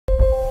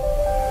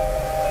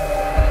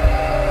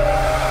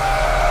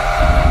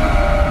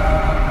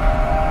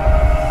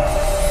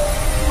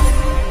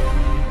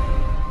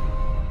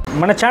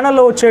మన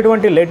ఛానల్లో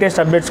వచ్చేటువంటి లేటెస్ట్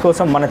అప్డేట్స్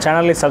కోసం మన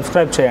ఛానల్ని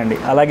సబ్స్క్రైబ్ చేయండి.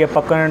 అలాగే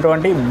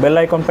పక్కనటువంటి బెల్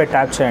ఐకాన్పై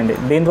ట్యాప్ చేయండి.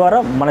 దీని ద్వారా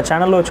మన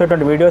ఛానల్లో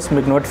వచ్చేటువంటి వీడియోస్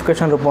మీకు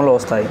నోటిఫికేషన్ రూపంలో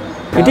వస్తాయి.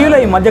 ఇటీవల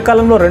ఈ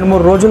మధ్యకాలంలో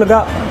 2-3 రోజులుగా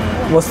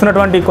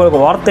వస్తున్నటువంటి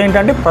వార్త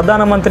ఏంటంటే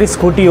ప్రధానమంత్రి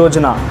స్కూటీ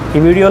యోజన.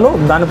 ఈ వీడియోలో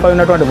దానిపై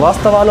ఉన్నటువంటి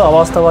వాస్తవాలు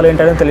అవాస్తవాలు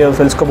ఏంటనే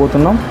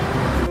తెలుసుకోబోతున్నాం.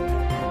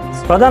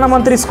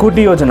 ప్రధానమంత్రి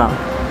స్కూటీ యోజన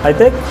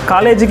అయితే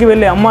కాలేజీకి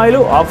వెళ్ళే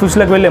అమ్మాయిలు,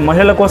 ఆఫీసులకు వెళ్ళే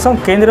మహిళల కోసం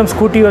కేంద్రం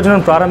స్కూటీ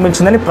యోజనను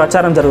ప్రారంభించిందని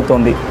ప్రచారం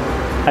జరుగుతోంది.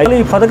 అయితే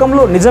ఈ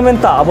పథకంలో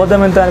నిజమెంత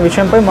అబద్ధమెంత అనే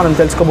విషయంపై మనం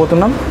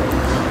తెలుసుకోబోతున్నాం.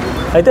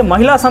 అయితే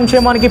మహిళా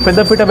సంక్షేమానికి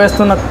పెద్దపీట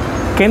వేస్తున్న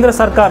కేంద్ర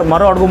సర్కార్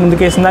మరో అడుగు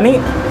ముందుకేసిందని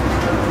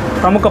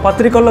ప్రముఖ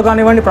పత్రికల్లో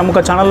కానివ్వండి, ప్రముఖ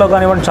ఛానల్లో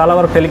కానివ్వండి చాలా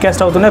వరకు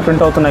టెలికాస్ట్ అవుతున్నాయి,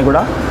 ప్రింట్ అవుతున్నాయి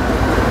కూడా.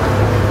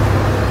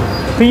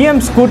 పీఎం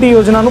స్కూటీ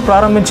యోజనను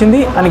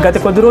ప్రారంభించింది అని గత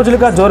కొద్ది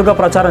రోజులుగా జోరుగా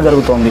ప్రచారం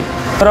జరుగుతోంది.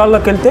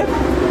 వివరాల్లోకి వెళ్తే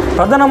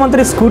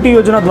ప్రధానమంత్రి స్కూటీ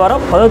యోజన ద్వారా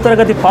 10వ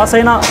తరగతి పాస్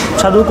అయినా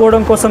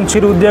చదువుకోవడం కోసం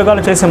చిరు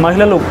ఉద్యోగాలు చేసే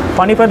మహిళలు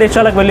పని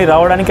ప్రదేశాలకు వెళ్ళి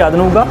రావడానికి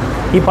అదనువుగా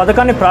ఈ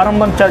పథకాన్ని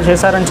ప్రారంభం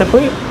చేశారని చెప్పి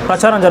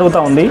ప్రచారం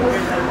జరుగుతూ ఉంది.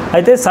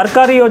 అయితే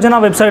సర్కారీ యోజన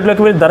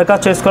వెబ్సైట్లోకి వెళ్ళి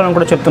దరఖాస్తు చేసుకోవాలని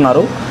కూడా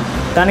చెప్తున్నారు.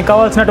 దానికి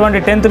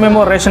కావాల్సినటువంటి 10th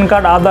memo, ration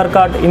card, Aadhaar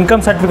card,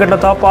 income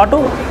సర్టిఫికెట్లతో పాటు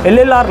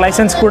LLR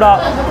లైసెన్స్ కూడా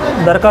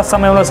దరఖాస్తు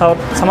సమయంలో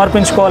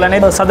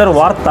సమర్పించుకోవాలనేది సదరు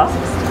వార్త.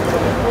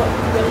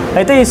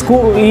 అయితే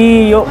ఈ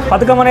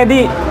పథకం అనేది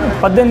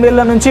 18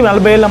 ఏళ్ల నుంచి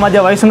 40 ఏళ్ల మధ్య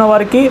వయసున్న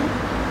వారికి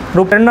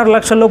 ₹2.5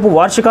 లక్షల లోపు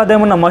వార్షిక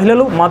ఆదాయం ఉన్న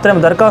మహిళలు మాత్రమే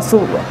దరఖాస్తు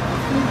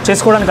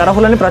చేసుకోవడానికి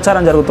అర్హులని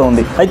ప్రచారం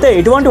జరుగుతోంది. అయితే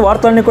ఇటువంటి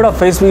వార్తలన్నీ కూడా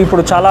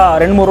ఇప్పుడు చాలా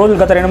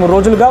గత 2-3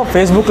 రోజులుగా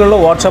ఫేస్బుక్లలో,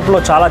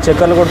 వాట్సాప్లో చాలా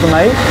చక్కర్లు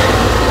కొడుతున్నాయి.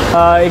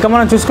 ఇక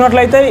మనం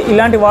చూసుకున్నట్లయితే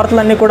ఇలాంటి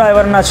వార్తలన్నీ కూడా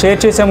ఎవరైనా షేర్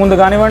చేసే ముందు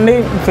కానివ్వండి,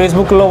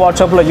 ఫేస్బుక్లో,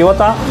 వాట్సాప్లో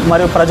యువత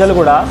మరియు ప్రజలు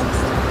కూడా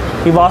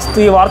ఈ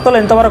వార్తలు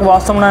ఎంతవరకు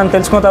వాస్తవం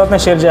తెలుసుకున్న తర్వాతనే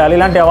షేర్ చేయాలి.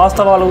 ఇలాంటి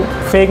అవాస్తవాలు,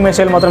 ఫేక్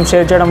మెసేజ్లు మాత్రం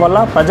షేర్ చేయడం వల్ల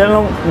ప్రజలను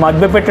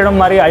మభ్యపెట్టడం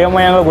మరి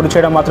అయోమయంగా గురి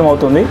చేయడం మాత్రం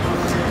అవుతుంది.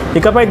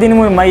 ఇకపై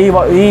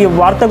ఈ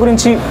వార్త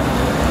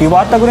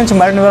గురించి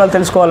మరిన్ని వివరాలు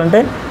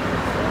తెలుసుకోవాలంటే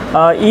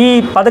ఈ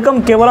పథకం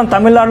కేవలం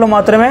తమిళనాడులో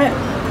మాత్రమే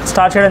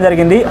స్టార్ట్ చేయడం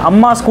జరిగింది.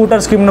 అమ్మ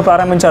స్కూటర్ స్కీమ్ను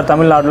ప్రారంభించారు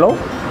తమిళనాడులో.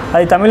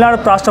 అది తమిళనాడు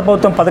రాష్ట్ర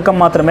ప్రభుత్వం పథకం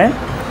మాత్రమే.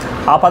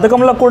 ఆ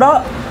పథకంలో కూడా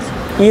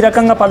ఈ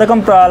రకంగా పథకం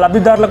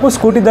లబ్ధిదారులకు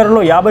స్కూటీ ధరలో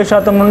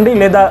 50% నుండి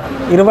లేదా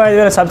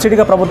 25,000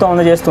 సబ్సిడీగా ప్రభుత్వం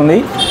అందజేస్తుంది.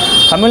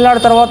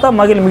 తమిళనాడు తర్వాత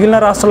మిగిలిన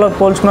రాష్ట్రాల్లో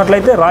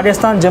పోల్చుకున్నట్లయితే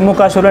రాజస్థాన్, జమ్మూ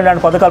కాశ్మీర్లో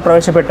ఇలాంటి పథకాలు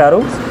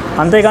ప్రవేశపెట్టారు.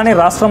 అంతేగాని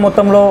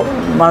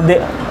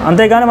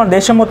మన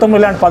దేశం మొత్తంలో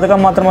ఇలాంటి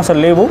పథకం మాత్రం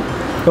అసలు లేవు.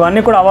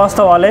 ఇవన్నీ కూడా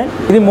అవాస్తవాలే.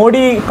 ఇది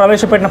మోడీ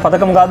ప్రవేశపెట్టిన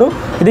పథకం కాదు.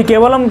 ఇది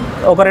కేవలం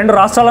ఒక 2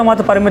 రాష్ట్రాలకు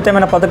మాత్రం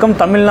పరిమితమైన పథకం.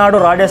 తమిళనాడు,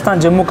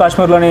 రాజస్థాన్, జమ్మూ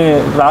కాశ్మీర్లోని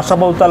రాష్ట్ర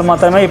ప్రభుత్వాలు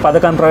మాత్రమే ఈ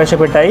పథకాన్ని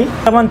ప్రవేశపెట్టాయి.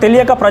 మనం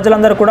తెలియక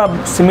ప్రజలందరూ కూడా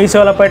మీ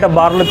సేవలపై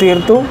బారులు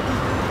తీరుతూ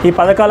ఈ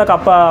పథకాలకు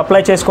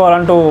అప్లై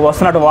చేసుకోవాలంటూ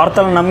వస్తున్నట్టు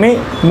వార్తలను నమ్మి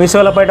మీ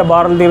సేవలపై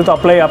బారులు తీరుతూ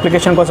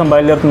అప్లికేషన్ కోసం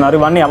బయలుదేరుతున్నారు.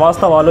 ఇవన్నీ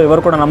అవాస్తవాలు,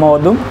 ఎవరు కూడా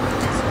నమ్మవద్దు.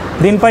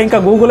 దీనిపై ఇంకా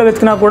గూగుల్లో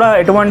వెతికినా కూడా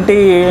ఎటువంటి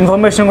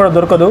ఇన్ఫర్మేషన్ కూడా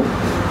దొరకదు.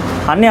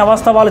 అన్ని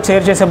అవాస్తవాలు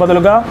షేర్ చేసే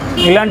బదులుగా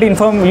ఇలాంటి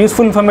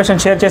యూస్ఫుల్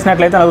ఇన్ఫర్మేషన్ షేర్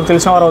చేసినట్లయితే నాకు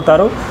తెలిసిన వారు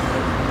అవుతారు.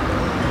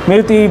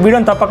 మీరు ఈ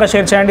వీడియోని తప్పక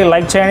షేర్ చేయండి,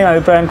 లైక్ చేయండి, మీ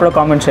అభిప్రాయాన్ని కూడా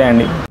కామెంట్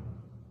చేయండి.